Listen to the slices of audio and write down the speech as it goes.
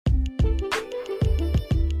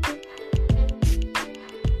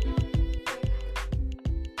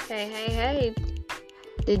Hey.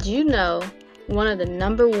 Did you know one of the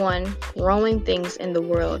number one growing things in the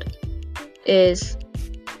world is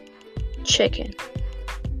chicken?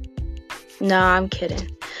 No, I'm kidding.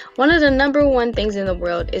 One of the number one things in the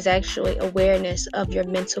world is actually awareness of your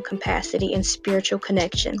mental capacity and spiritual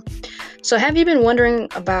connection. So have you been wondering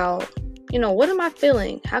about, what am I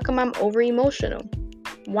feeling? How come I'm over emotional?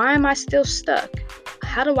 Why am I still stuck?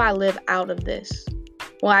 How do I live out of this?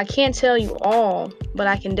 Well, I can't tell you all, but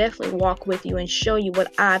I can definitely walk with you and show you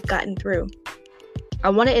what I've gotten through. I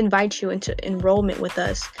want to invite you into enrollment with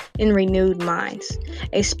us in Renewed Minds,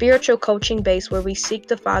 a spiritual coaching base where we seek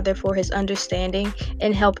the Father for His understanding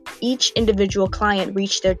and help each individual client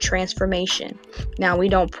reach their transformation. Now, we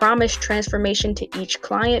don't promise transformation to each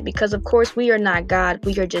client because, of course, we are not God.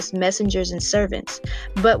 We are just messengers and servants.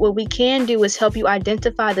 But what we can do is help you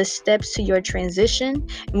identify the steps to your transition,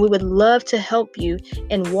 and we would love to help you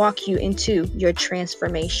and walk you into your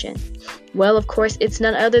transformation. Well, of course, it's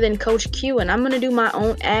none other than Coach Q, and I'm going to do my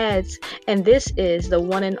own ads. And this is the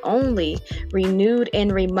one and only Renewed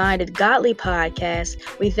and Reminded Godly podcast.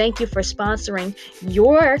 We thank you for sponsoring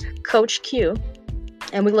your Coach Q.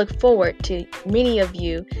 And we look forward to many of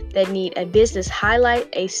you that need a business highlight,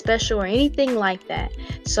 a special, or anything like that.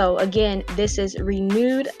 So again, this is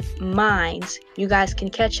Renewed Minds. You guys can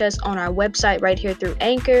catch us on our website right here through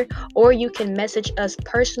Anchor, or you can message us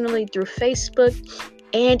personally through Facebook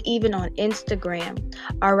and even on Instagram.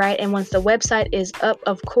 All right. And once the website is up,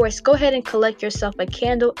 of course, go ahead and collect yourself a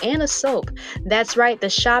candle and a soap. That's right. The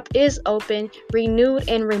shop is open. Renewed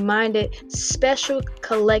and Reminded special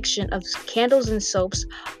collection of candles and soaps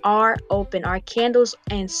are open. Our candles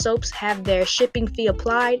and soaps have their shipping fee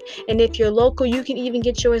applied. And if you're local, you can even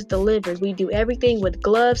get yours delivered. We do everything with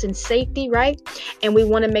gloves and safety, right? And we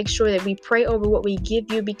want to make sure that we pray over what we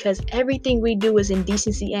give you because everything we do is in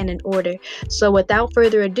decency and in order. So without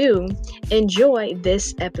further ado, enjoy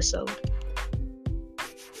this episode.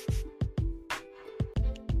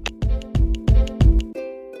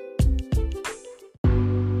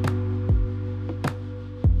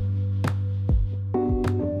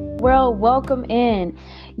 Well, welcome in.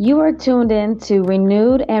 You are tuned in to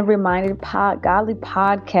Renewed and Reminded Godly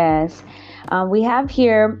Podcast. We have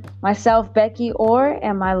here myself, Becky Orr,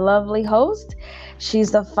 and my lovely host.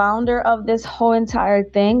 She's the founder of this whole entire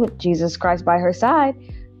thing with Jesus Christ by her side,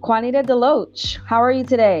 Juanita Deloach. How are you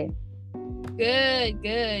today?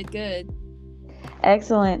 Good.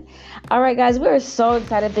 Excellent. All right, guys, we are so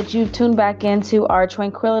excited that you've tuned back into our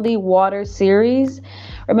Tranquility Water series.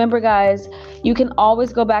 Remember, guys, you can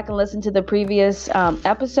always go back and listen to the previous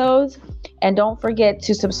episodes. And don't forget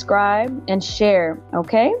to subscribe and share,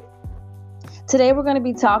 okay? Today, we're going to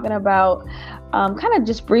be talking about kind of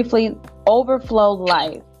just briefly Overflow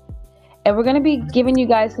life. And we're going to be giving you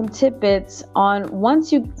guys some tidbits on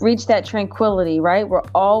once you reach that tranquility, right? We're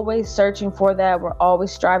always searching for that. We're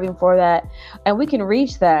always striving for that. And we can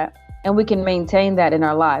reach that and we can maintain that in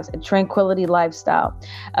our lives, a tranquility lifestyle,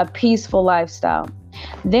 a peaceful lifestyle.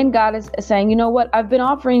 Then God is saying, you know what? I've been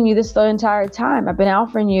offering you this the entire time. I've been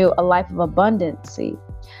offering you a life of abundancy.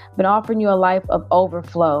 I've been offering you a life of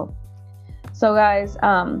overflow. So guys,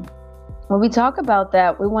 when we talk about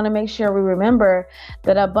that, we want to make sure we remember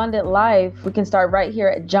that abundant life, we can start right here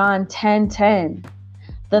at John 10:10.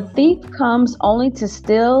 The thief comes only to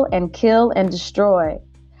steal and kill and destroy.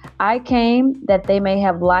 I came that they may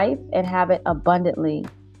have life and have it abundantly.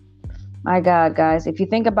 My God, guys, if you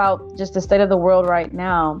think about just the state of the world right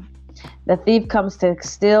now, the thief comes to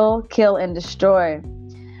steal, kill, and destroy.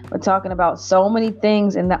 We're talking about so many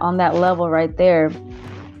things on that level right there.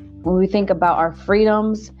 When we think about our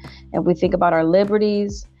freedoms and we think about our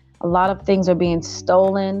liberties, a lot of things are being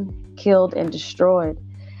stolen, killed, and destroyed.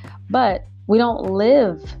 But we don't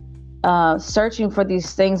live searching for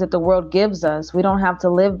these things that the world gives us. We don't have to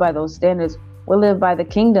live by those standards. We live by the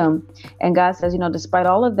kingdom. And God says, despite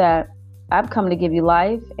all of that, I've come to give you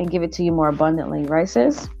life and give it to you more abundantly. Right,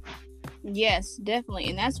 sis? Yes, definitely.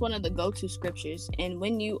 And that's one of the go-to scriptures. And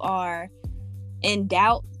when you are in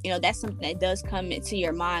doubt, that's something that does come into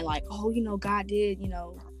your mind like, God did,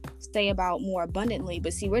 say about more abundantly.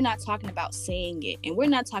 But see, we're not talking about saying it, and we're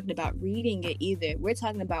not talking about reading it either. We're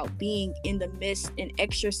talking about being in the midst and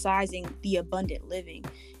exercising the abundant living.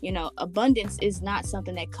 Abundance is not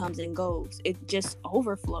something that comes and goes. It just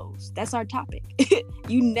overflows. That's our topic.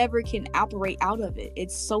 You never can operate out of it.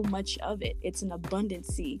 It's so much of it. It's an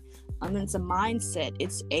abundancy. It's a mindset.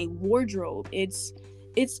 It's a wardrobe. It's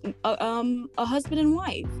a husband and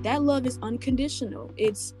wife. That love is unconditional.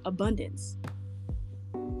 It's abundance.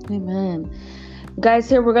 Amen. Guys,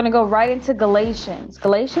 here we're going to go right into Galatians.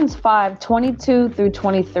 Galatians 5:22 through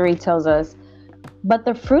 23 tells us, But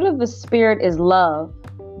the fruit of the Spirit is love,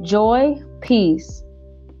 joy, peace,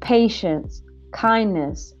 patience,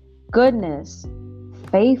 kindness, goodness,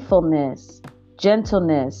 faithfulness,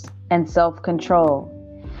 gentleness, and self-control.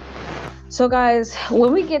 So guys,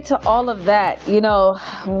 when we get to all of that,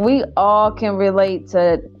 we all can relate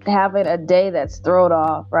to having a day that's thrown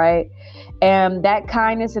off, right? And that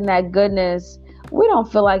kindness and that goodness, we don't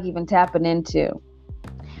feel like even tapping into.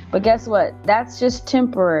 But guess what? That's just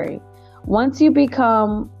temporary. Once you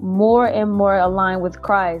become more and more aligned with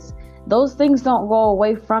Christ, those things don't go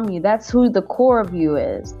away from you. That's who the core of you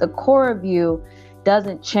is. The core of you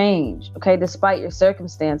doesn't change, okay, despite your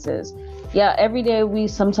circumstances. Yeah, every day we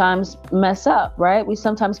sometimes mess up, right? We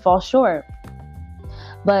sometimes fall short.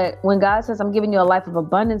 But when God says, I'm giving you a life of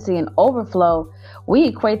abundance and overflow, we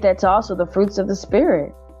equate that to also the fruits of the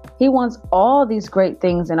Spirit. He wants all these great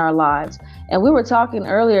things in our lives. And we were talking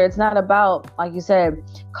earlier, it's not about, like you said,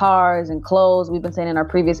 cars and clothes. We've been saying in our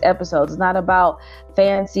previous episodes, it's not about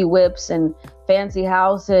fancy whips and fancy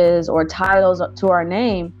houses or titles to our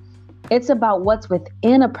name. It's about what's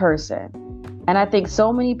within a person. And I think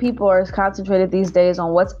so many people are concentrated these days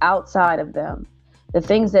on what's outside of them, the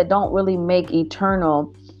things that don't really make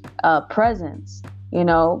eternal presence.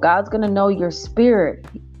 God's going to know your spirit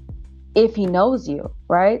if he knows you,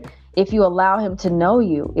 right? If you allow him to know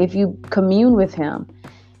you, if you commune with him,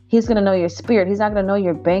 he's going to know your spirit. He's not going to know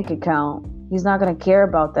your bank account. He's not going to care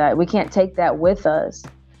about that. We can't take that with us.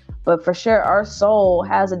 But for sure, our soul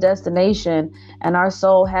has a destination, and our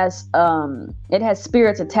soul has it has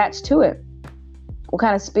spirits attached to it. What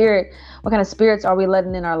kind of spirits are we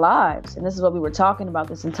letting in our lives? And this is what we were talking about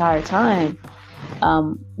this entire time.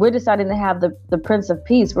 We're deciding to have the Prince of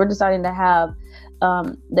Peace. We're deciding to have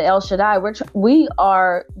the El Shaddai. We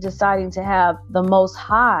are deciding to have the Most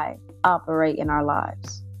High operate in our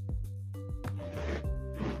lives.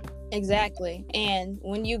 Exactly. And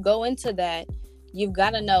when you go into that, you've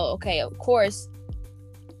got to know, okay, of course,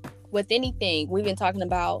 with anything, we've been talking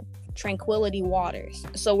about tranquility waters.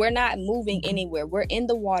 So we're not moving anywhere. We're in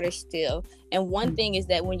the water still. And one thing is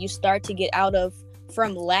that when you start to get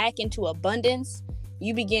from lack into abundance,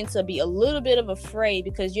 you begin to be a little bit of afraid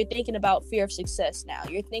because you're thinking about fear of success now.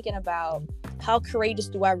 You're thinking about how courageous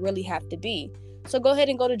do I really have to be? So go ahead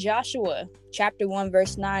and go to Joshua chapter 1,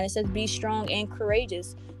 verse 9. It says, be strong and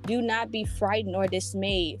courageous. Do not be frightened or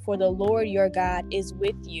dismayed, for the Lord your God is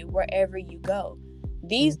with you wherever you go.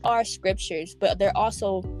 These are scriptures, but they're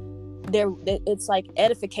also it's like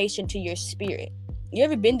edification to your spirit. You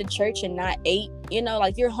ever been to church and not ate?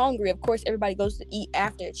 Like you're hungry. Of course, everybody goes to eat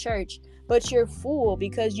after church, but you're full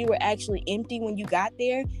because you were actually empty when you got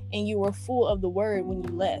there, and you were full of the word when you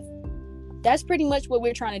left. That's pretty much what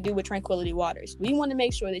we're trying to do with Tranquility Waters. We want to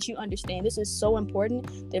make sure that you understand this is so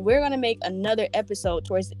important that we're going to make another episode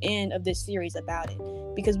towards the end of this series about it,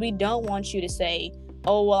 because we don't want you to say,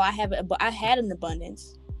 oh, well, I had an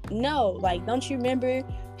abundance. No, like, don't you remember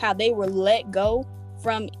how they were let go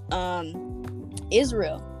from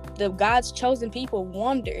Israel? God's chosen people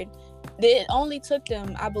wandered. It only took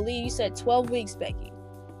them, I believe you said 12 weeks, Becky.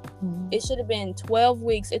 It should have been 12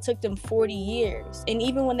 weeks. It took them 40 years. And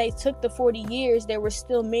even when they took the 40 years, there were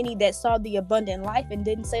still many that saw the abundant life and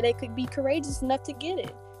didn't say they could be courageous enough to get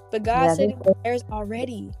it. But God said it was theirs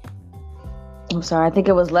already. I'm sorry, I think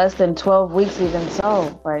it was less than 12 weeks even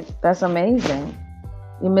so. Like, that's amazing.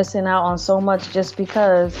 You're missing out on so much just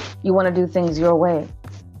because you want to do things your way.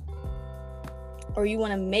 Or you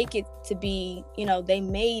want to make it to be, they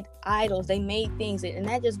made idols, they made things. And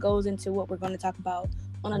that just goes into what we're going to talk about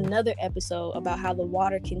on another episode, about how the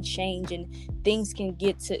water can change and things can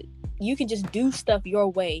you can just do stuff your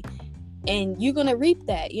way and you're going to reap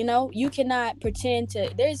that. You cannot pretend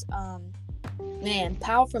to, there's,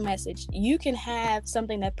 powerful message. You can have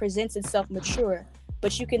something that presents itself mature,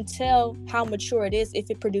 but you can tell how mature it is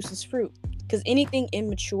if it produces fruit, because anything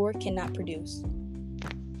immature cannot produce.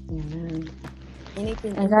 Mm-hmm.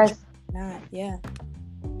 Anything immature cannot. Yeah.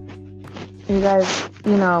 You guys,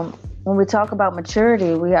 when we talk about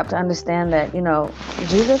maturity, we have to understand that,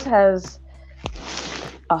 Jesus has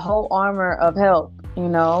a whole armor of help.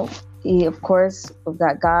 He, of course, we've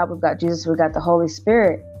got God, we've got Jesus, we've got the Holy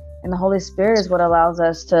Spirit. And the Holy Spirit is what allows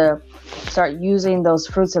us to start using those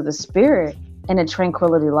fruits of the Spirit in a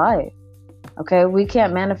tranquility life. Okay, we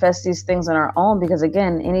can't manifest these things on our own because,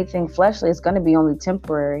 again, anything fleshly is going to be only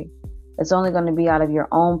temporary. It's only going to be out of your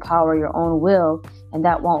own power, your own will, and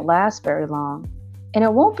that won't last very long. And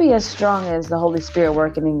it won't be as strong as the Holy Spirit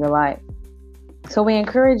working in your life. So we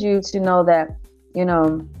encourage you to know that,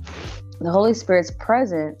 the Holy Spirit's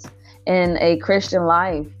presence in a Christian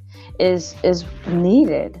life is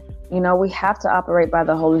needed. We have to operate by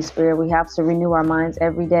the Holy Spirit. We have to renew our minds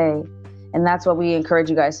every day. And that's what we encourage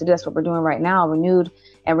you guys to do. That's what we're doing right now, renewed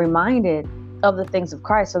and reminded of the things of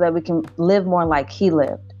Christ so that we can live more like he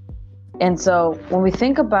lived. And so when we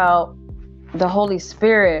think about the Holy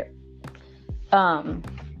Spirit,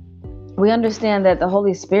 we understand that the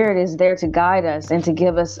Holy Spirit is there to guide us and to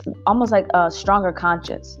give us almost like a stronger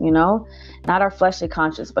conscience, not our fleshly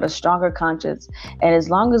conscience, but a stronger conscience. And as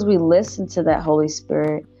long as we listen to that Holy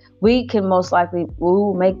Spirit, we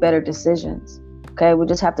will make better decisions. Okay. We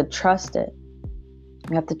just have to trust it.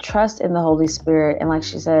 We have to trust in the Holy Spirit. And like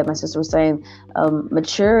she said, my sister was saying,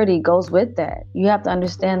 maturity goes with that. You have to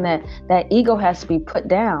understand that ego has to be put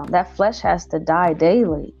down. That flesh has to die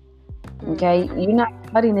daily. Okay. You're not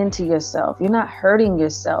cutting into yourself. You're not hurting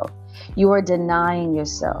yourself. You are denying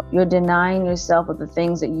yourself. You're denying yourself of the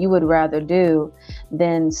things that you would rather do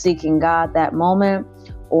than seeking God that moment,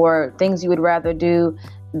 or things you would rather do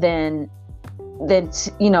than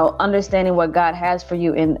understanding what God has for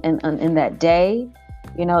you in that day.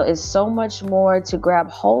 Is so much more to grab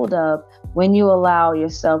hold of when you allow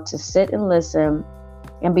yourself to sit and listen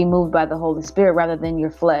and be moved by the Holy Spirit rather than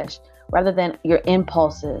your flesh, rather than your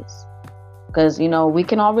impulses. Because, we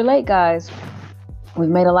can all relate, guys. We've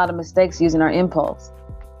made a lot of mistakes using our impulse.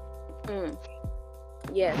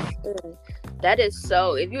 Yes. That is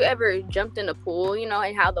so. If you ever jumped in a pool,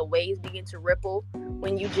 and how the waves begin to ripple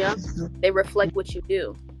when you jump, they reflect what you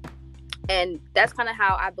do. And that's kind of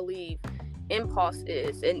how I believe impulse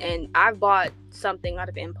is. And I've bought something out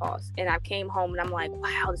of impulse, and I came home and I'm like,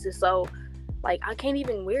 wow, this is so, like, I can't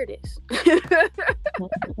even wear this.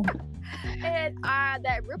 And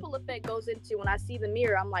that ripple effect goes into when I see the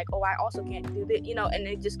mirror, I'm like, oh, I also can't do that, and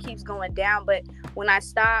it just keeps going down. But when I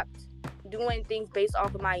stopped doing things based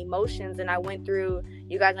off of my emotions, and I went through,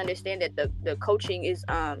 you guys understand that the coaching is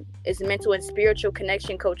mental and spiritual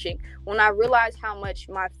connection coaching. When I realized how much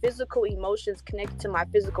my physical emotions connected to my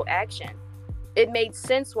physical action, it made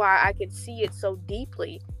sense why I could see it so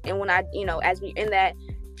deeply. And when I, as we in that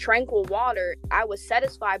tranquil water, I was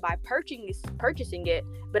satisfied by purchasing it,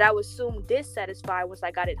 but I was soon dissatisfied once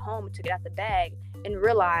I got it home and took it out the bag and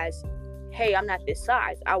realized, hey, I'm not this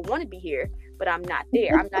size. I want to be here, but I'm not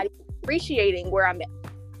there. I'm not appreciating where I'm at.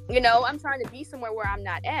 I'm trying to be somewhere where I'm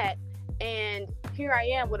not at, and here I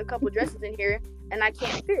am with a couple dresses in here and I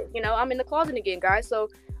can't fit. I'm in the closet again, guys. So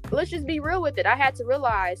let's just be real with it. I had to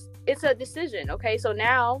realize it's a decision. Okay, so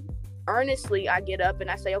now earnestly I get up and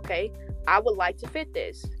I say, okay, I would like to fit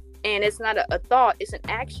this. And it's not a thought, it's an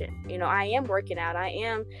action. I am working out, I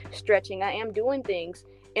am stretching, I am doing things,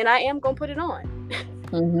 and I am gonna put it on.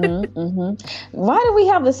 Why do we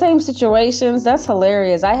have the same situations? That's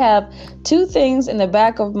hilarious. I have 2 things in the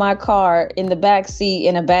back of my car, in the back seat,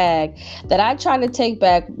 in a bag, that I try to take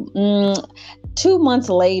back 2 months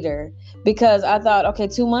later, because I thought, okay,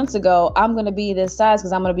 2 months ago, I'm going to be this size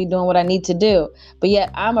because I'm going to be doing what I need to do. But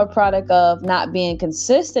yet I'm a product of not being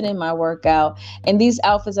consistent in my workout. And these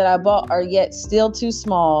outfits that I bought are yet still too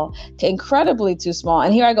small, incredibly too small.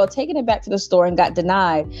 And here I go, taking it back to the store and got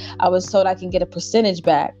denied. I was told I can get a percentage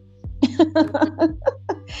back.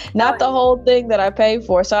 Not the whole thing that I paid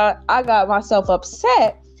for. So I got myself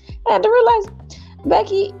upset. I had to realize,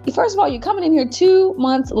 Becky, first of all, you're coming in here 2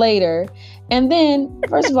 months later. And then,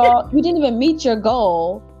 first of all, you didn't even meet your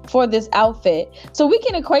goal for this outfit. So we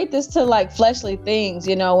can equate this to like fleshly things,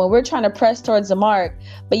 when we're trying to press towards the mark,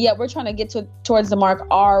 but yet we're trying to get towards the mark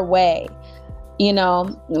our way, and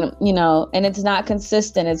it's not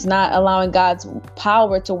consistent. It's not allowing God's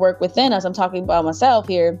power to work within us. I'm talking about myself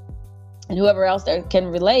here and whoever else that can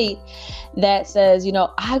relate, that says,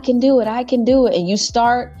 I can do it. And you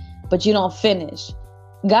start, but you don't finish.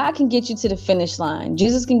 God can get you to the finish line.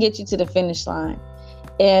 Jesus can get you to the finish line.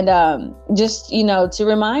 And just, to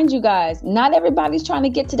remind you guys, not everybody's trying to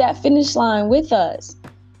get to that finish line with us.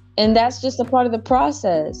 And that's just a part of the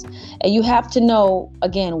process. And you have to know,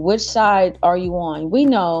 again, which side are you on? We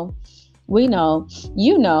know,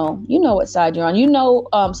 you know what side you're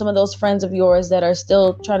on. Some of those friends of yours that are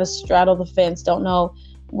still trying to straddle the fence, don't know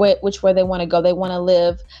which way they want to go. They want to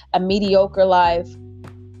live a mediocre life.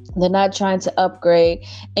 They're not trying to upgrade.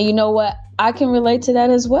 And you know what? I can relate to that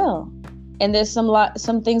as well. And there's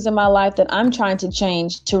some things in my life that I'm trying to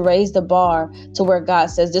change to raise the bar to where God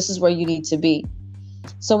says, this is where you need to be.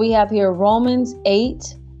 So we have here Romans 8,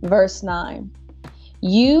 verse 9.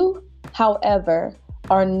 You, however,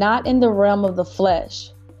 are not in the realm of the flesh,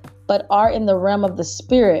 but are in the realm of the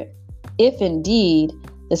Spirit, if indeed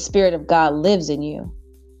the Spirit of God lives in you.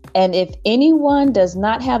 And if anyone does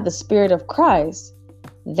not have the Spirit of Christ,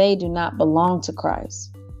 they do not belong to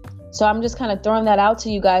Christ. So I'm just kind of throwing that out to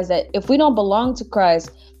you guys, that if we don't belong to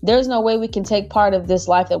Christ, there's no way we can take part of this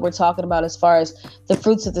life that we're talking about, as far as the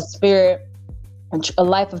fruits of the Spirit, a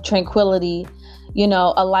life of tranquility,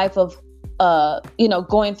 a life of,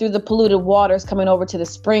 going through the polluted waters, coming over to the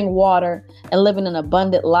spring water, and living an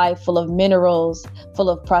abundant life full of minerals, full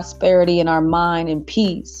of prosperity in our mind and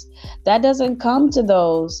peace. That doesn't come to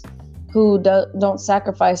those who don't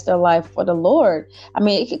sacrifice their life for the Lord. I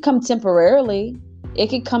mean, it could come temporarily. It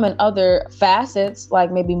could come in other facets,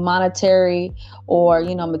 like maybe monetary or,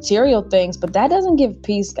 material things, but that doesn't give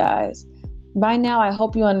peace, guys. By now, I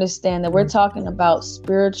hope you understand that we're talking about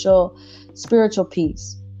spiritual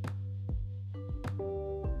peace.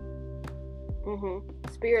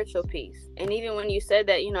 Spiritual peace. And even when you said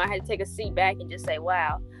that, I had to take a seat back and just say,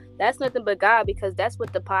 wow, that's nothing but God, because that's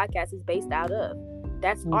what the podcast is based out of.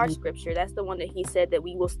 That's our scripture. That's the one that he said that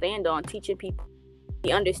we will stand on, teaching people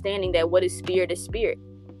the understanding that what is spirit is spirit.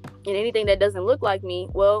 And anything that doesn't look like me,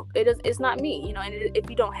 well, it's not me, and if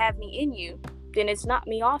you don't have me in you, then it's not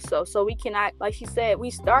me also. So we cannot, like she said,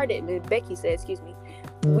 Becky said,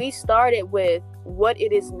 we started with what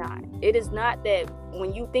it is not. It is not that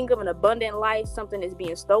when you think of an abundant life, something is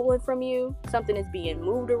being stolen from you, something is being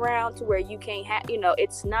moved around to where you can't have,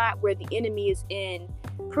 it's not where the enemy is in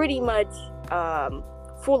pretty much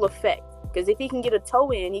full effect. Because if he can get a toe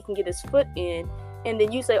in, he can get his foot in, and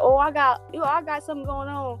then you say, oh, I got something going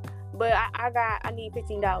on, but I need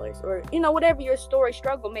 $15, or, whatever your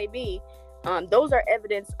struggle may be. Those are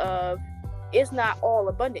evidence of it's not all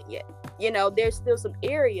abundant yet. There's still some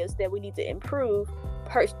areas that we need to improve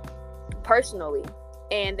personally.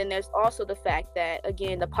 And then there's also the fact that,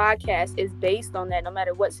 again, the podcast is based on that. No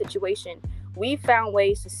matter what situation, we found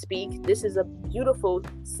ways to speak. This is a beautiful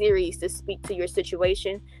series to speak to your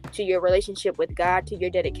situation, to your relationship with God, to your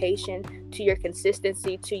dedication, to your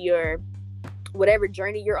consistency, to your whatever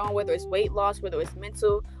journey you're on, whether it's weight loss, whether it's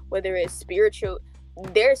mental, whether it's spiritual.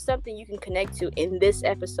 There's something you can connect to in this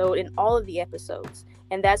episode, in all of the episodes.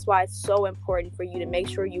 And that's why it's so important for you to make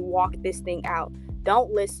sure you walk this thing out.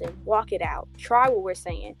 Don't listen, walk it out. Try what we're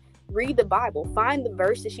saying. Read the Bible. Find the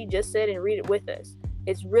verse that she just said and read it with us.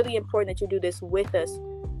 It's really important that you do this with us,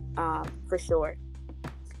 for sure.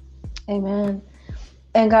 Amen.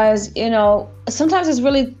 And guys, sometimes it's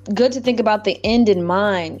really good to think about the end in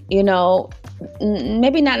mind,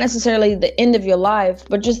 maybe not necessarily the end of your life,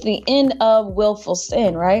 but just the end of willful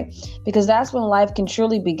sin, right? Because that's when life can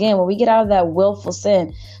truly begin, when we get out of that willful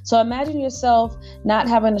sin. So imagine yourself not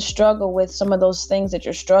having to struggle with some of those things that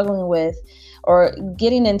you're struggling with, or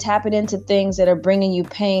getting and tapping into things that are bringing you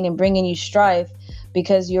pain and bringing you strife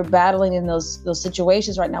because you're battling in those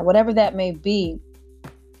situations right now, whatever that may be.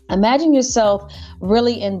 Imagine yourself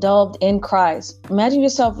really indulged in Christ. Imagine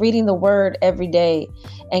yourself reading the word every day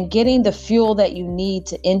and getting the fuel that you need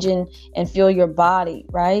to engine and fuel your body,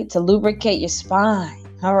 right? To lubricate your spine,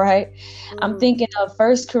 all right? I'm thinking of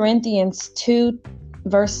 1 Corinthians 2,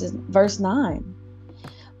 verse 9.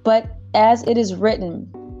 But as it is written,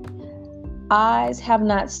 eyes have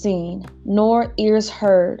not seen, nor ears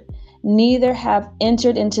heard, neither have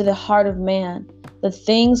entered into the heart of man the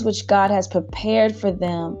things which God has prepared for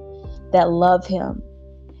them that love him.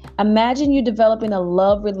 Imagine you developing a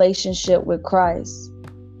love relationship with Christ.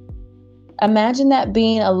 Imagine that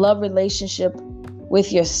being a love relationship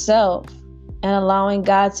with yourself and allowing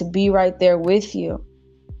God to be right there with you.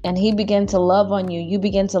 And he begin to love on you. You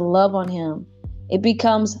begin to love on him. It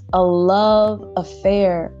becomes a love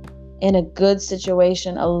affair in a good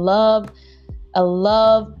situation, a love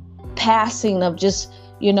passing of just,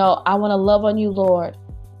 I want to love on you, Lord.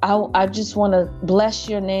 I just want to bless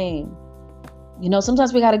your name.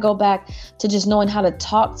 Sometimes we got to go back to just knowing how to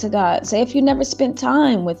talk to God. Say, if you never spent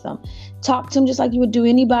time with him, talk to him just like you would do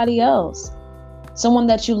anybody else. Someone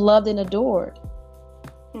that you loved and adored.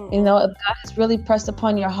 If God has really pressed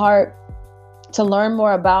upon your heart to learn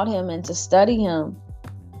more about him and to study him.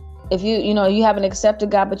 If you haven't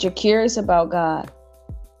accepted God, but you're curious about God,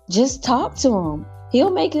 just talk to him.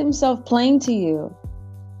 He'll make himself plain to you.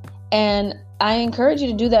 And I encourage you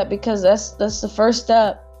to do that, because that's the first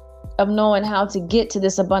step of knowing how to get to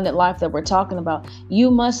this abundant life that we're talking about. You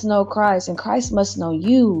must know Christ, and Christ must know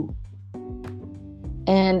you.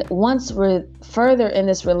 And once we're further in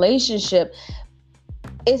this relationship,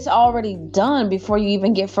 it's already done before you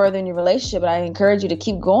even get further in your relationship. But I encourage you to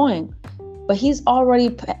keep going. But he's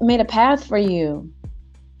already made a path for you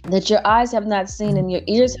that your eyes have not seen and your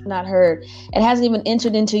ears have not heard. It hasn't even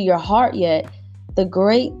entered into your heart yet. The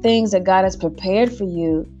great things that God has prepared for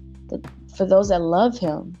you, for those that love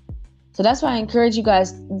him. So that's why I encourage you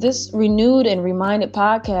guys. This renewed and reminded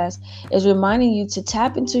podcast is reminding you to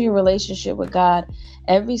tap into your relationship with God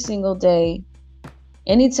every single day.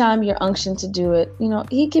 Anytime you're unctioned to do it,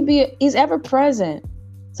 he's ever present.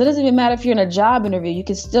 So it doesn't even matter if you're in a job interview, you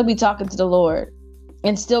can still be talking to the Lord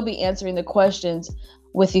and still be answering the questions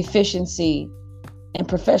with efficiency and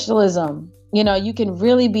professionalism. You can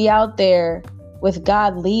really be out there with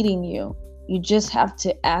God leading you. You just have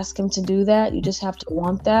to ask him to do that. You just have to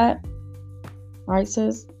want that. Right,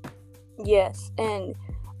 sis? Yes. And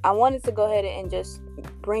I wanted to go ahead and just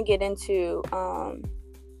bring it into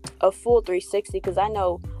a full 360, because I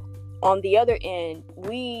know on the other end,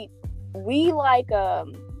 we like the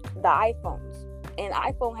iPhones, and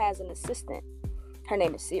iPhone has an assistant. Her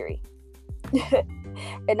name is Siri.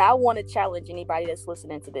 And I want to challenge anybody that's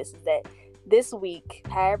listening to this, is that this week,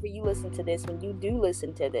 however you listen to this, when you do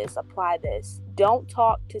listen to this, apply this. Don't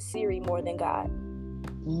talk to Siri more than God.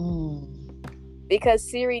 Because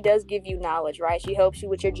Siri does give you knowledge, right? She helps you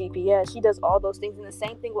with your GPS. She does all those things. And the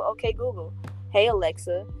same thing with OK Google. Hey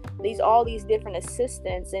Alexa. All these different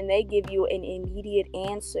assistants, and they give you an immediate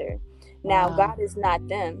answer. Now, God is not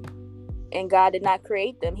them, and God did not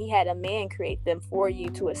create them. He had a man create them for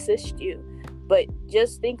you to assist you. But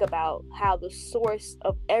just think about how the source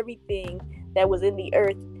of everything that was in the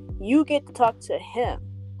earth, you get to talk to him.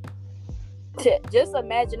 Just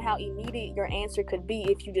imagine how immediate your answer could be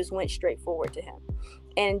if you just went straight forward to him.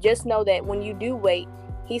 And just know that when you do wait,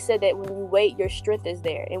 he said that when you wait, your strength is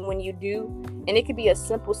there. And when you do, and it could be a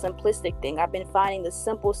simple, simplistic thing. I've been finding the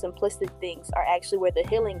simple, simplistic things are actually where the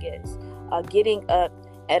healing is. Getting up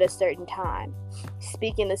at a certain time,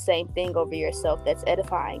 speaking the same thing over yourself that's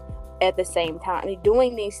edifying at the same time.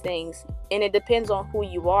 Doing these things, and it depends on who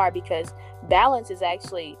you are, because balance is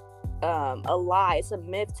actually a lie. It's a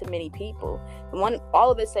myth to many people.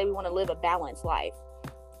 All of us say we want to live a balanced life,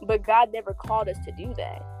 but God never called us to do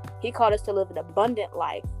that. He called us to live an abundant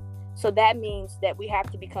life. So that means that we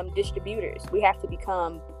have to become distributors. We have to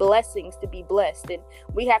become blessings to be blessed. And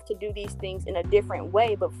we have to do these things in a different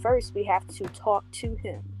way. But first, we have to talk to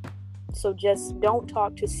him. So just don't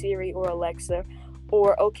talk to Siri or Alexa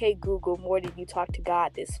or OK Google more than you talk to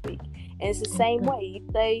God this week. And it's the same way. You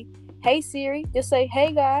say, hey Siri, just say,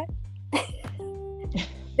 hey God.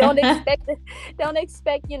 Don't expect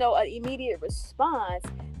an immediate response.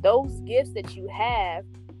 Those gifts that you have,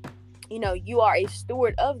 you are a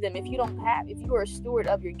steward of them. If you are a steward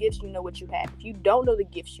of your gifts, you know what you have. If you don't know the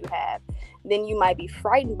gifts you have, then you might be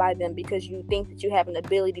frightened by them because you think that you have an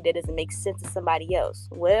ability that doesn't make sense to somebody else.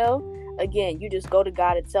 Well, again, you just go to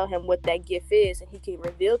God and tell him what that gift is, and he can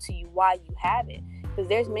reveal to you why you have it. Because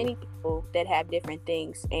there's many people that have different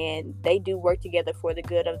things, and they do work together for the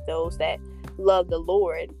good of those that love the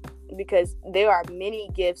Lord. Because there are many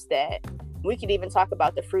gifts that we could even talk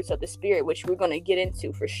about the fruits of the Spirit, which we're going to get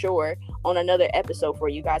into for sure on another episode for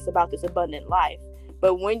you guys about this abundant life.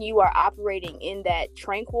 But when you are operating in that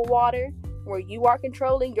tranquil water where you are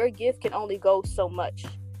controlling, your gift can only go so much.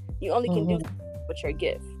 You only can do with your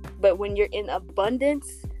gift. But when you're in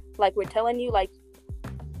abundance, like we're telling you, like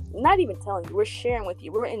not even telling you, we're sharing with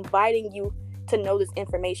you, we're inviting you to know this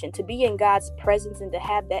information, to be in God's presence and to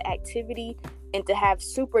have that activity and to have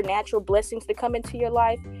supernatural blessings to come into your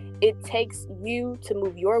life. It takes you to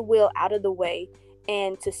move your will out of the way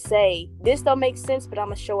and to say, this don't make sense, but I'm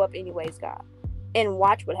going to show up anyways, God, and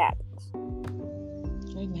watch what happens.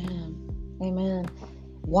 Amen.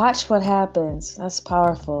 Watch what happens. That's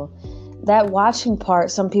powerful. That watching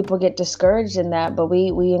part, some people get discouraged in that, but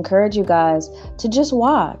we encourage you guys to just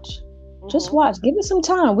watch. Just watch. Give it some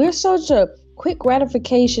time. We're such a quick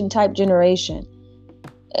gratification type generation.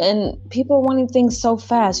 And people wanting things so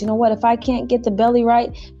fast. You know what? If I can't get the belly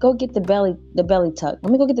right, go get the belly tuck.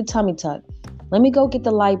 Let me go get the tummy tuck. Let me go get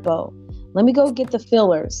the lipo. Let me go get the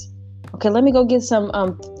fillers. Okay, let me go get some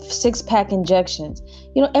 6-pack injections.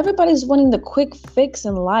 Everybody's wanting the quick fix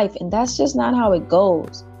in life, and that's just not how it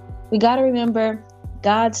goes. We got to remember,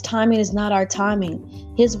 God's timing is not our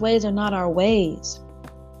timing. His ways are not our ways.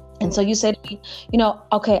 And so you say to me,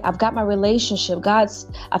 okay, I've got my relationship. I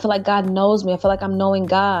feel like God knows me. I feel like I'm knowing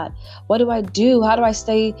God. What do I do? How do I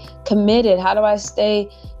stay committed? How do I stay,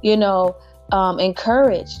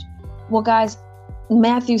 encouraged? Well, guys,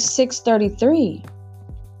 Matthew 6:33.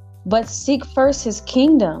 But seek first his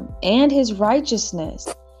kingdom and his righteousness,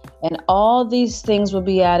 and all these things will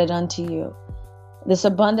be added unto you. This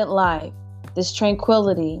abundant life, this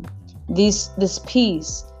tranquility, this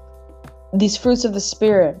peace, these fruits of the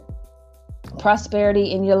Spirit,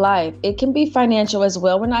 prosperity in your life. It can be financial as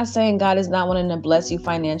well. We're not saying God is not wanting to bless you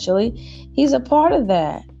financially. He's a part of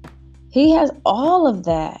that. He has all of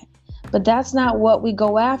that. But that's not what we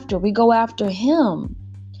go after. We go after him.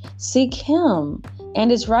 Seek him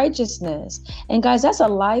and his righteousness. And guys, that's a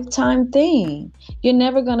lifetime thing. You're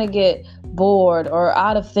never going to get bored or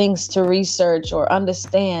out of things to research or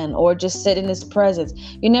understand or just sit in his presence.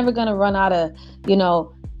 You're never going to run out of,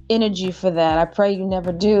 energy for that. I pray you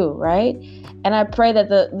never do, right? And I pray that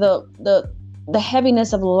the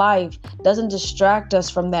heaviness of life doesn't distract us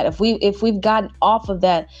from that. If we've gotten off of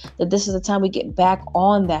that this is the time we get back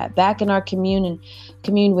on that, back in our commune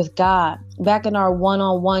with God, back in our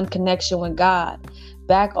one-on-one connection with God,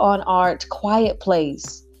 back on our quiet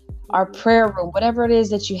place, our prayer room, whatever it is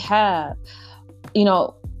that you have,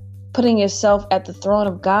 putting yourself at the throne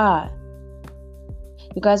of God.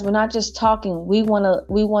 You guys, we're not just talking. We want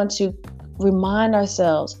to remind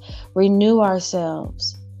ourselves, renew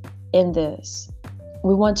ourselves in this.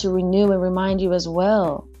 We want to renew and remind you as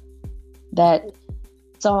well that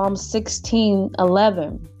Psalm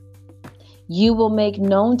 16:11, you will make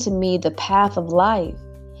known to me the path of life.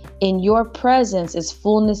 In your presence is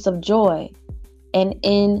fullness of joy, and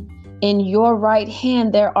in your right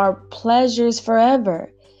hand there are pleasures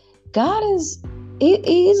forever. God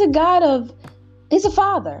he's a God of, he's a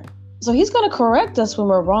father. So he's going to correct us when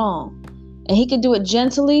we're wrong. And he can do it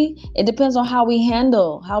gently. It depends on how we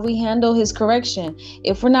handle his correction.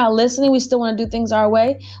 If we're not listening, we still want to do things our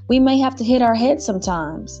way, we may have to hit our head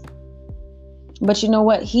sometimes. But you know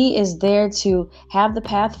what? He is there to have the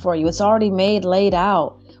path for you. It's already laid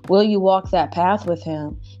out. Will you walk that path with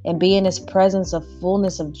him and be in his presence of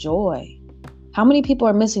fullness of joy? How many people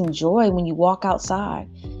are missing joy when you walk outside?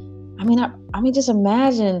 I mean, just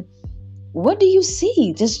imagine, what do you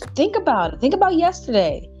see? Just think about it. Think about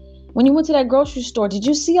yesterday. When you went to that grocery store, did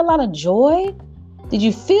you see a lot of joy? Did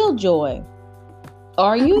you feel joy?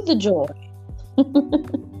 Are you the joy?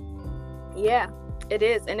 Yeah, it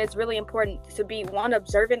is. And it's really important to be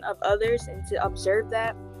observant of others and to observe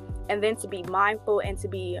that, and then to be mindful and to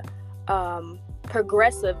be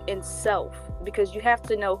progressive in self, because you have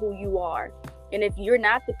to know who you are. And if you're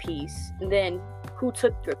not the peace, then who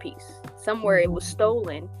took your peace? Somewhere it was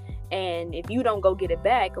stolen. And if you don't go get it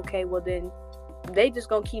back, okay, well then they just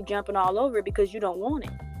gonna keep jumping all over it because you don't want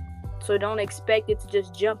it. So don't expect it to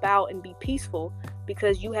just jump out and be peaceful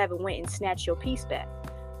because you haven't went and snatched your peace back.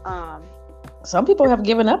 Some people have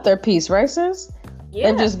given up their peace, right, sis?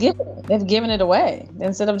 Yeah. They've given it away.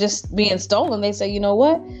 Instead of just being stolen, they say, you know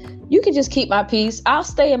what? You can just keep my peace. I'll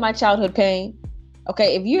stay in my childhood pain.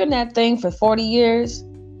 Okay, if you're in that thing for 40 years,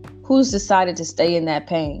 who's decided to stay in that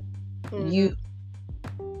pain? Mm-hmm. You.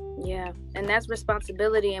 Yeah, and that's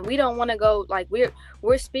responsibility, and we don't want to go like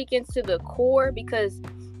we're speaking to the core, because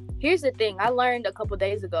here's the thing. I learned a couple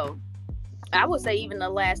days ago, I would say even the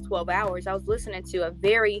last 12 hours, I was listening to a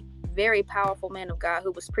very, very powerful man of God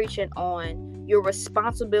who was preaching on your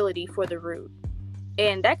responsibility for the root.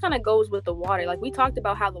 And that kind of goes with the water. Like we talked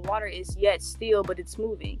about how the water is yet still, but it's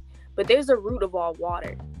moving. But there's a root of all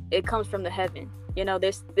water. It comes from the heaven.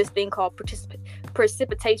 There's this thing called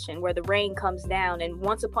precipitation, where the rain comes down. And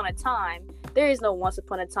once upon a time, there is no once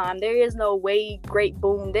upon a time. There is no way, great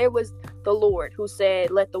boom. There was the Lord who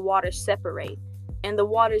said, let the waters separate. And the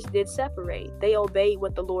waters did separate. They obeyed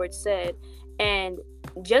what the Lord said. And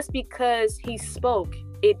just because he spoke,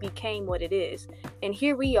 it became what it is. And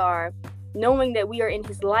here we are, knowing that we are in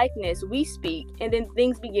his likeness, we speak, and then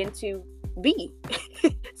things begin to be.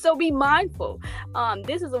 So be mindful.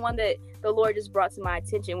 This is the one that the Lord just brought to my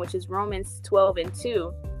attention, which is Romans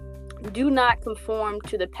 12:2. Do not conform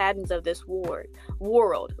to the patterns of this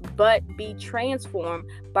world, but be transformed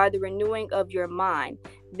by the renewing of your mind.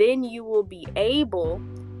 Then you will be able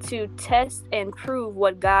to test and prove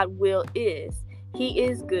what God's will is. He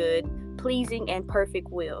is good, pleasing, and perfect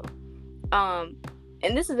will.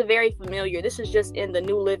 And this is this is just in the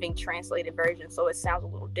New Living Translated Version, so it sounds a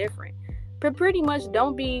little different. But pretty much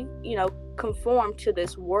don't be, conformed to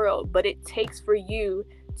this world. But it takes for you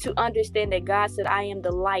to understand that God said, I am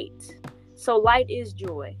the light. So light is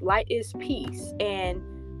joy. Light is peace. And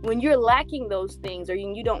when you're lacking those things, or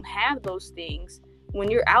you don't have those things, when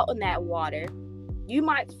you're out in that water, you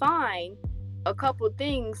might find a couple of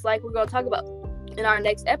things like we're going to talk about in our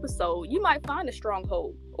next episode. You might find a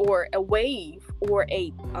stronghold or a wave or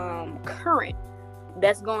a current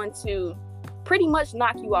that's going to pretty much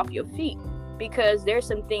knock you off your feet, because there's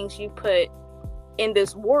some things you put in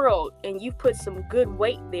this world and you put some good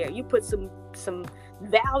weight there. You put some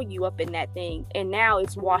value up in that thing, and now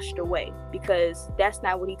it's washed away because that's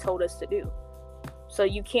not what he told us to do. So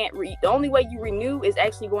you can't the only way you renew is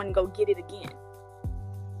actually going to go get it again.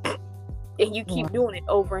 And you keep doing it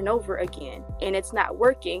over and over again, and it's not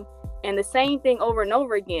working. And the same thing over and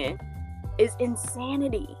over again is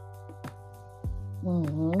insanity.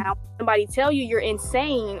 Mm-hmm. I don't want somebody tell you you're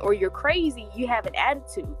insane or you're crazy, you have an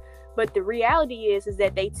attitude. But the reality is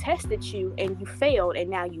that they tested you and you failed, and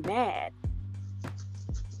now you mad.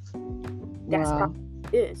 That's Wow. probably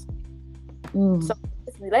what it is. Mm. So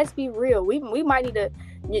let's be real. We might need to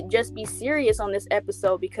just be serious on this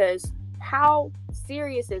episode, because how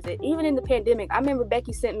serious is it? Even in the pandemic, I remember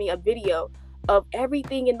Becky sent me a video of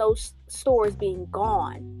everything in those stores being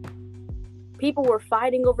gone. People were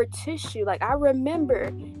fighting over tissue. Like, I remember,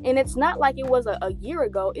 and it's not like it was a year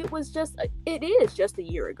ago. It is just a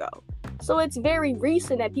year ago. So it's very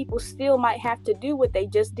recent that people still might have to do what they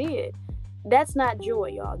just did. That's not joy,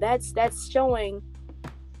 y'all. That's showing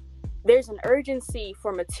there's an urgency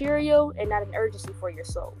for material and not an urgency for your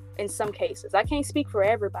soul in some cases. I can't speak for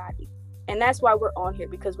everybody. And that's why we're on here,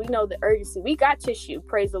 because we know the urgency. We got tissue,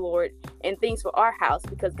 praise the Lord, and things for our house,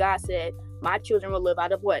 because God said, my children will live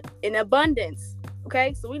out of what? In abundance.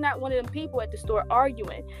 Okay? So we're not one of them people at the store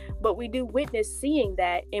arguing, but we do witness seeing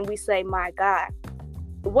that, and we say, my God,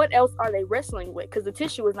 what else are they wrestling with? Because the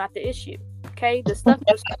tissue is not the issue. Okay? The stuff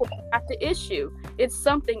is not the issue. It's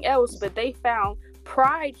something else, but they found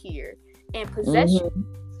pride here and possession,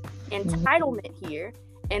 entitlement here,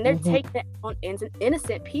 and they're taking it on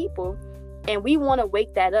innocent people. And we want to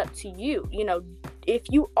wake that up to you. You know, if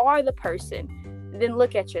you are the person, then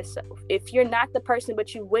look at yourself. If you're not the person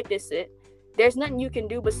but you witness it, there's nothing you can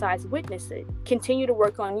do besides witness it. Continue to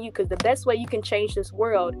work on you, because the best way you can change this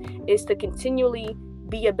world is to continually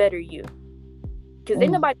be a better you. Because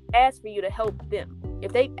ain't nobody asked for you to help them.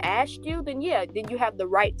 If they asked you, then yeah, then you have the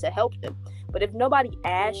right to help them. But if nobody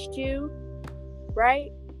asked you,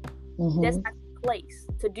 right, that's not the place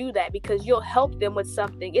to do that, because you'll help them with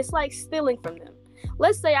something. It's like stealing from them.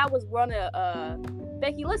 Let's say I was running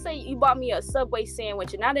Becky, let's say you bought me a Subway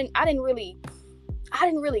sandwich, and I didn't really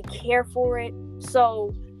care for it.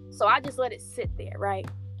 So I just let it sit there, right?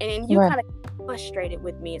 And then you kind of frustrated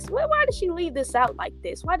with me. And so, why did she leave this out like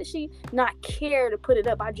this? Why did she not care to put it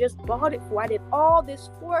up? I just bought it for. I did all this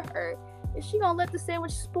for her. Is she gonna let the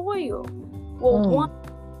sandwich spoil? Well, one,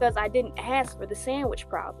 because I didn't ask for the sandwich,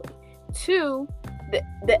 probably. Two,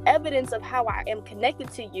 the evidence of how I am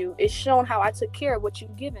connected to you is shown how I took care of what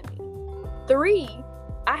you've given me. Three,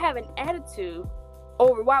 I have an attitude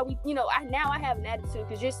over why we, I have an attitude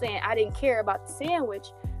because you're saying I didn't care about the sandwich.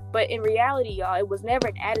 But in reality, y'all, it was never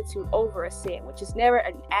an attitude over a sandwich. It's never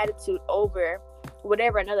an attitude over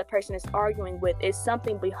whatever another person is arguing with. It's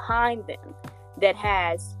something behind them that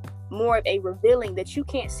has more of a revealing that you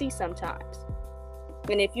can't see sometimes.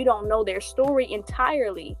 And if you don't know their story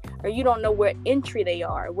entirely, or you don't know where entry they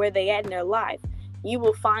are, where they at in their life, you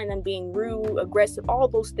will find them being rude, aggressive, all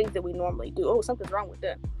those things that we normally do. Oh, something's wrong with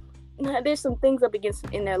them. There's some things up against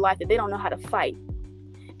in their life that they don't know how to fight.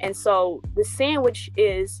 And so the sandwich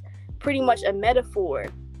is pretty much a metaphor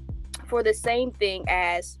for the same thing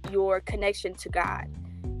as your connection to God.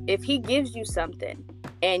 If he gives you something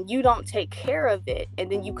and you don't take care of it,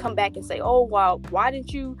 and then you come back and say, oh, well, why did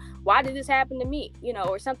this happen to me?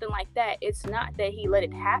 Or something like that. It's not that he let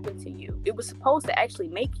it happen to you. It was supposed to actually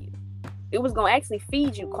make you. It was going to actually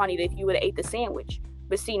feed you, Juanita, if you would have ate the sandwich.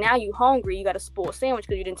 But see, now you hungry, you got a spoiled sandwich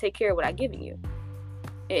because you didn't take care of what I given you.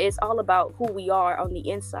 It's all about who we are on the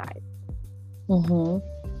inside. So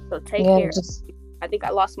take care. I think I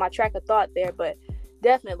lost my track of thought there, but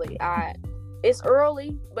definitely, it's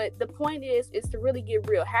early, but the point is to really get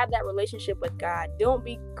real. Have that relationship with God. Don't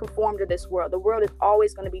be conformed to this world. The world is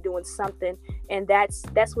always going to be doing something, and that's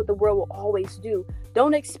what the world will always do.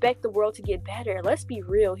 Don't expect the world to get better. Let's be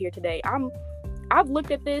real here today. I've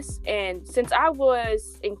looked at this, and since I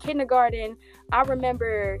was in kindergarten, I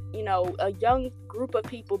remember, a young group of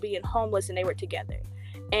people being homeless and they were together.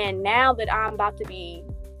 And now that I'm about to be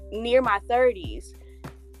near my 30s,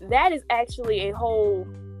 that is actually a whole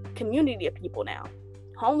community of people now.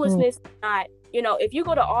 Homelessness is not, if you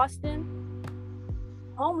go to Austin,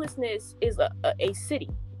 homelessness is a city.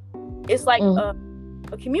 It's like a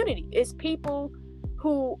community. It's people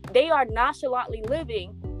who they are nonchalantly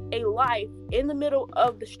living a life in the middle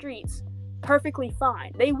of the streets perfectly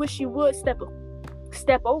fine. They wish you would step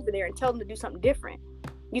over there and tell them to do something different.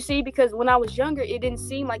 You see, because when I was younger, it didn't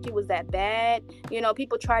seem like it was that bad.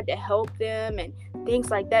 People tried to help them and things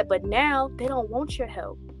like that. But now they don't want your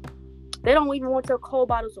help. They don't even want your cold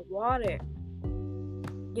bottles of water.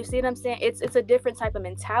 You see what I'm saying? It's a different type of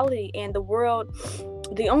mentality. And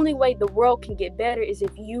the only way the world can get better is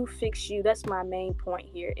if you fix you. That's my main point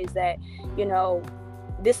here, is that,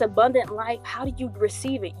 this abundant life, how do you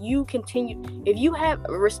receive it? You continue. If you have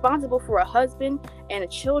responsible for a husband and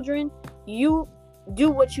children, you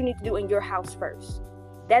do what you need to do in your house first.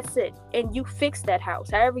 That's it. And you fix that house.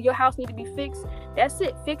 However your house need to be fixed, that's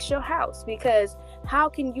it. Fix your house. Because how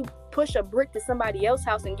can you push a brick to somebody else's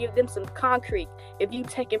house and give them some concrete if you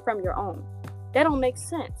take it from your own? That don't make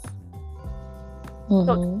sense.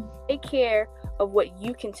 So take care of what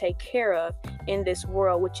you can take care of in this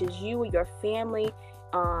world, which is you and your family,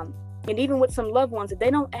 and even with some loved ones. If they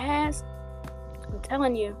don't ask, I'm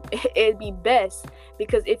telling you, it'd be best,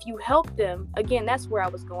 because if you help them, again, that's where I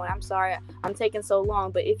was going. I'm sorry I'm taking so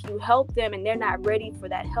long, but if you help them and they're not ready for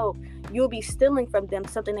that help, you'll be stealing from them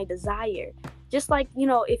something they desire. Just like,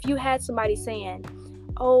 if you had somebody saying,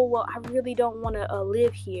 oh, well, I really don't want to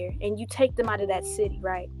live here, and you take them out of that city,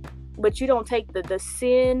 right? But you don't take the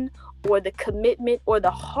sin or the commitment or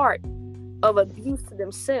the heart of abuse to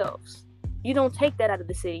themselves. You don't take that out of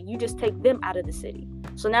the city. You just take them out of the city.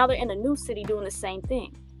 So now they're in a new city doing the same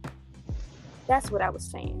thing. That's what I was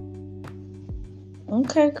saying.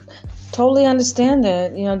 Okay. Totally understand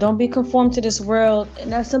that. Don't be conformed to this world.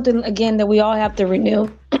 And that's something, again, that we all have to renew.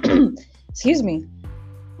 Excuse me.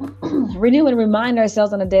 Renew and remind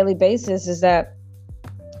ourselves on a daily basis is that,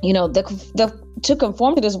 to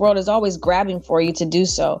conform to this world is always grabbing for you to do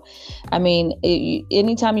so. I mean,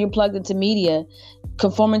 anytime you're plugged into media,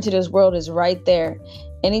 conforming to this world is right there.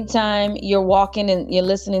 Anytime you're walking and you're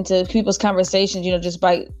listening to people's conversations, just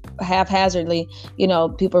by haphazardly,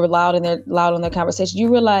 people are loud on their conversation, you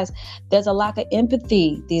realize there's a lack of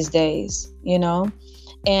empathy these days,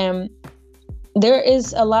 and there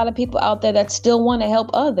is a lot of people out there that still want to help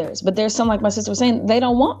others, but there's some, like my sister was saying, they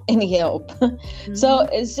don't want any help. So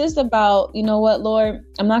it's just about, you know what, Lord,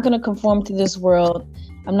 I'm not going to conform to this world.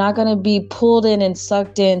 I'm not going to be pulled in and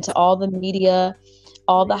sucked into all the media,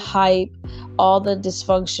 all the hype, all the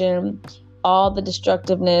dysfunction, all the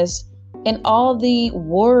destructiveness, and all the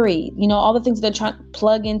worry, all the things they're trying to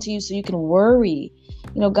plug into you so you can worry.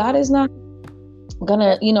 God is not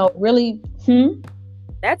gonna, really,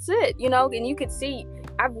 That's it, and you could see,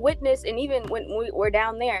 I've witnessed, and even when we were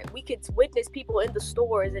down there, we could witness people in the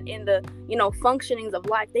stores and in the, functionings of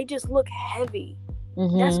life. They just look heavy.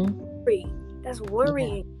 That's worry. That's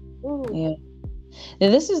worrying. Yeah.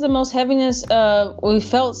 This is the most heaviness we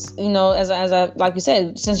felt, as I, like you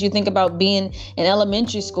said, since you think about being in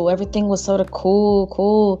elementary school, everything was sort of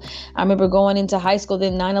cool. I remember going into high school,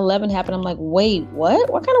 then 9/11 happened. I'm like, wait,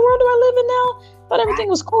 what? What kind of world do I live in now? I thought everything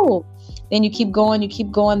was cool. Then you keep going.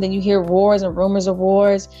 Then you hear wars and rumors of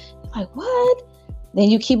wars. You're like, what? Then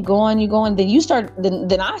you keep going, then you start,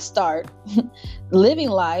 then I start living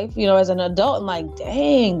life, as an adult. I'm like,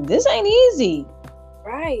 dang, this ain't easy.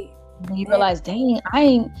 Right. And you realize, dang, I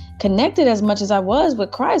ain't connected as much as I was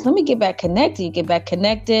with Christ. Let me get back connected. You get back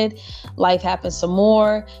connected. Life happens some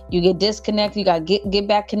more. You get disconnected. You got to get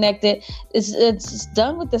back connected. It's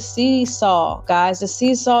done with the seesaw, guys. The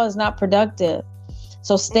seesaw is not productive.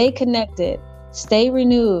 So stay connected. Stay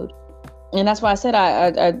renewed. And that's why I said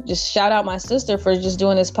I just shout out my sister for just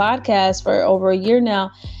doing this podcast for over a year now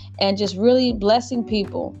and just really blessing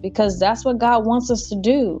people, because that's what God wants us to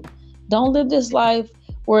do. Don't live this life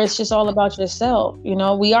where it's just all about yourself.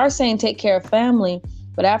 We are saying take care of family,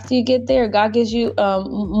 but after you get there, God gives you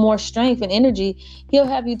more strength and energy. He'll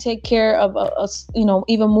have you take care of,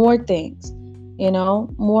 even more things,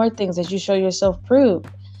 more things as you show yourself proved.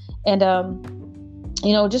 And,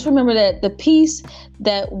 just remember that the peace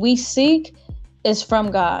that we seek is from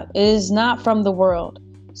God. It is not from the world.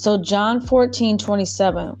 So John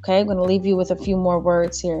 14:27. Okay, I'm going to leave you with a few more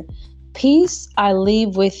words here. Peace I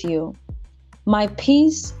leave with you. My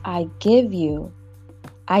peace I give you.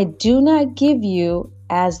 I do not give you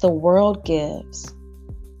as the world gives.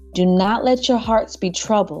 Do not let your hearts be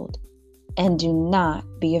troubled, and do not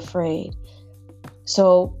be afraid.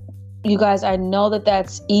 So, you guys, I know that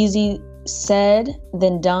that's easy said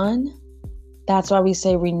than done. That's why we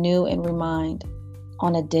say renew and remind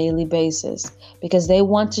on a daily basis, because they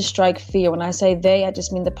want to strike fear. When I say they, I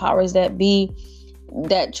just mean the powers that be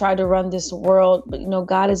that try to run this world. But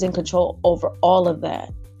God is in control over all of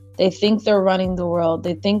that. They think they're running the world.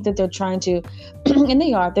 They think that they're trying to, and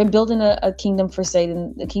they are. They're building a kingdom for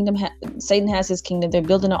Satan. Satan has his kingdom. They're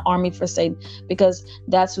building an army for Satan, because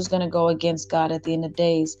that's who's going to go against God at the end of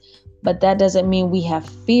days. But that doesn't mean we have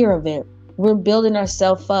fear of it. We're building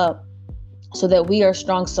ourselves up so that we are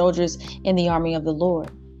strong soldiers in the army of the Lord.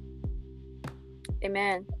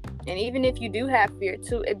 Amen. And even if you do have fear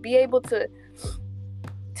too, be able to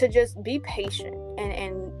just be patient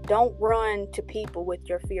and don't run to people with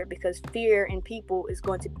your fear, because fear in people is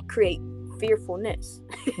going to create fearfulness.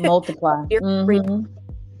 Multiply.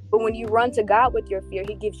 But when you run to God with your fear,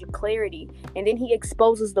 he gives you clarity, and then he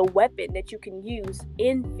exposes the weapon that you can use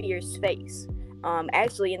in fear's face.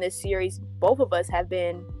 Actually, in this series, both of us have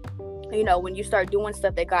been, when you start doing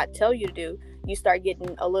stuff that God tell you to do, you start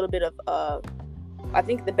getting a little bit of I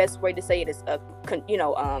think the best way to say it is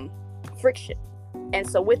friction. And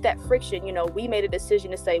so with that friction, we made a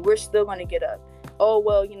decision to say we're still going to get up. Oh,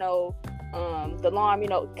 well, the alarm,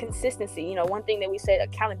 consistency. One thing that we said,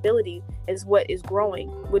 accountability is what is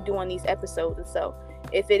growing with doing these episodes. And so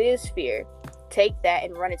if it is fear, take that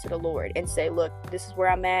and run it to the Lord and say, look, this is where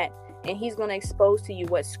I'm at. And he's going to expose to you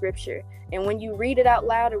what scripture. And when you read it out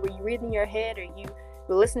loud, or when you read in your head, or you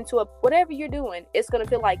listen to it, whatever you're doing, it's going to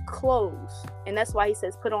feel like clothes. And that's why he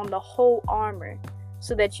says put on the whole armor,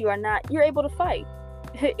 so that you're able to fight.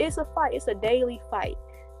 It's a fight. It's a daily fight.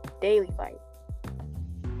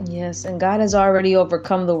 Yes, and God has already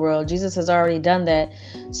overcome the world. Jesus has already done that.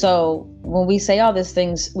 So when we say all these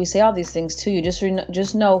things, to you.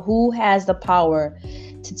 Just know who has the power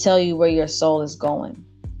to tell you where your soul is going.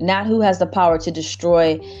 Not who has the power to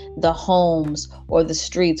destroy the homes or the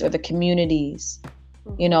streets or the communities,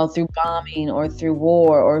 through bombing or through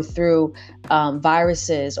war or through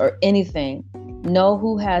viruses or anything. Know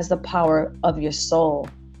who has the power of your soul,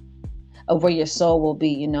 of where your soul will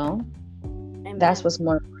be, Amen. That's what's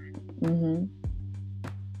more important. Mm-hmm.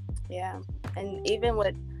 Yeah. And even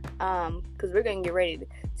with, because we're going to get ready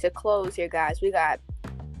to close here, guys. We got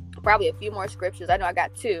probably a few more scriptures. I know I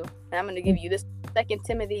got 2, and I'm going to give you this. 2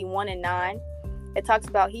 Timothy 1:9. It talks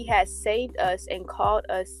about he has saved us and called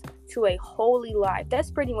us to a holy life. That's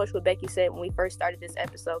pretty much what Becky said when we first started this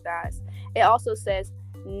episode, guys. It also says,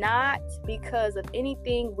 not because of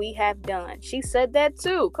anything we have done. She said that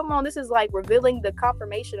too. Come on, this is like revealing the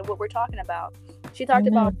confirmation of what we're talking about. She talked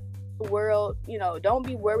about the world, don't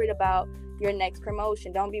be worried about your next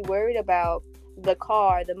promotion. Don't be worried about the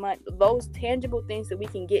car, the money, those tangible things that we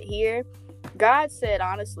can get here. God said,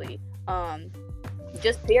 honestly,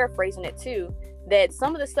 just paraphrasing it too, that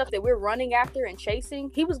some of the stuff that we're running after and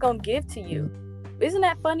chasing, he was going to give to you. Isn't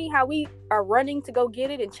that funny how we are running to go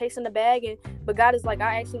get it and chasing the bag, but God is like,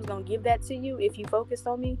 I actually was going to give that to you if you focused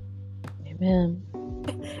on me. Amen.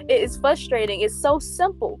 It's frustrating. It's so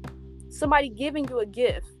simple. Somebody giving you a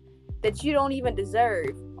gift that you don't even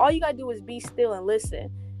deserve. All you got to do is be still and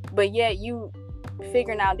listen. But yet you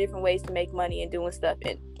figuring out different ways to make money and doing stuff.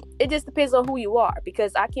 And it just depends on who you are,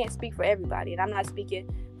 because I can't speak for everybody, and I'm not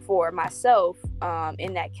speaking for myself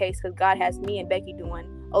in that case, because God has me and Becky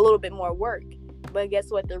doing a little bit more work. But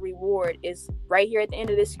guess what? The reward is right here at the end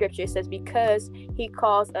of this scripture. It says, because he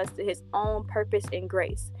calls us to his own purpose and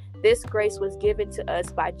grace. This grace was given to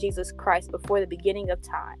us by Jesus Christ before the beginning of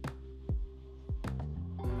time.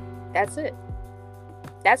 That's it.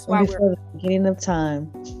 That's why before the beginning of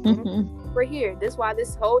time. We're here. That's why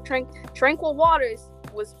this whole tranquil waters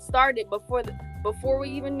was started before we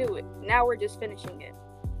even knew it. Now we're just finishing it.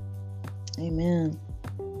 Amen.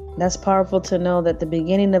 That's powerful to know that the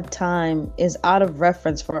beginning of time is out of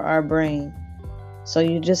reference for our brain. So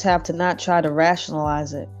you just have to not try to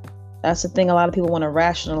rationalize it. That's the thing. A lot of people want to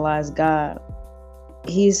rationalize God.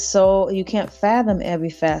 You can't fathom every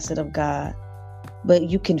facet of God, but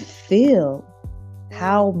you can feel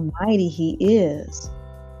how mighty he is.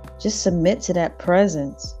 Just submit to that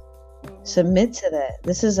presence. Submit to that.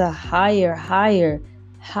 This is a higher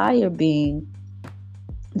being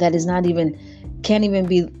that is can't even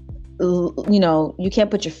be, you can't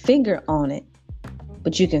put your finger on it,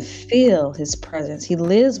 but you can feel his presence. He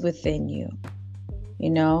lives within you,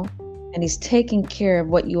 and he's taking care of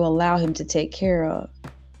what you allow him to take care of.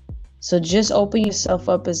 So just open yourself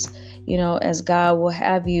up as God will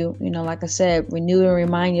have you, like I said, renew and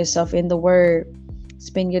remind yourself in the word.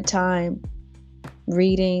 Spend your time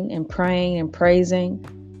reading and praying and praising,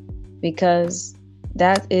 because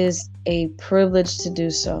that is a privilege to do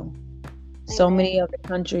so. So many other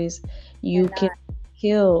countries you can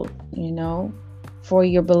kill, for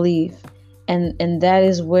your belief. And that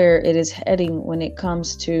is where it is heading when it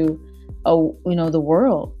comes to, the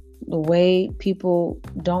world, the way people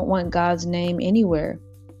don't want God's name anywhere,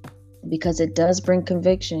 because it does bring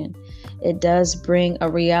conviction. It does bring a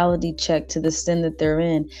reality check to the sin that they're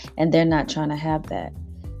in, and they're not trying to have that.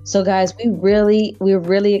 So guys, we're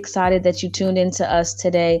really excited that you tuned into us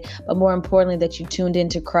today, but more importantly, that you tuned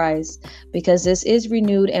into Christ, because this is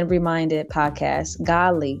Renewed and Reminded podcast,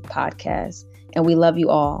 godly podcast, and we love you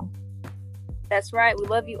all. That's right. We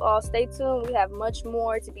love you all. Stay tuned. We have much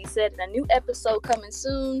more to be said in a new episode coming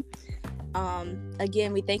soon.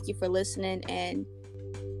 Again, we thank you for listening, and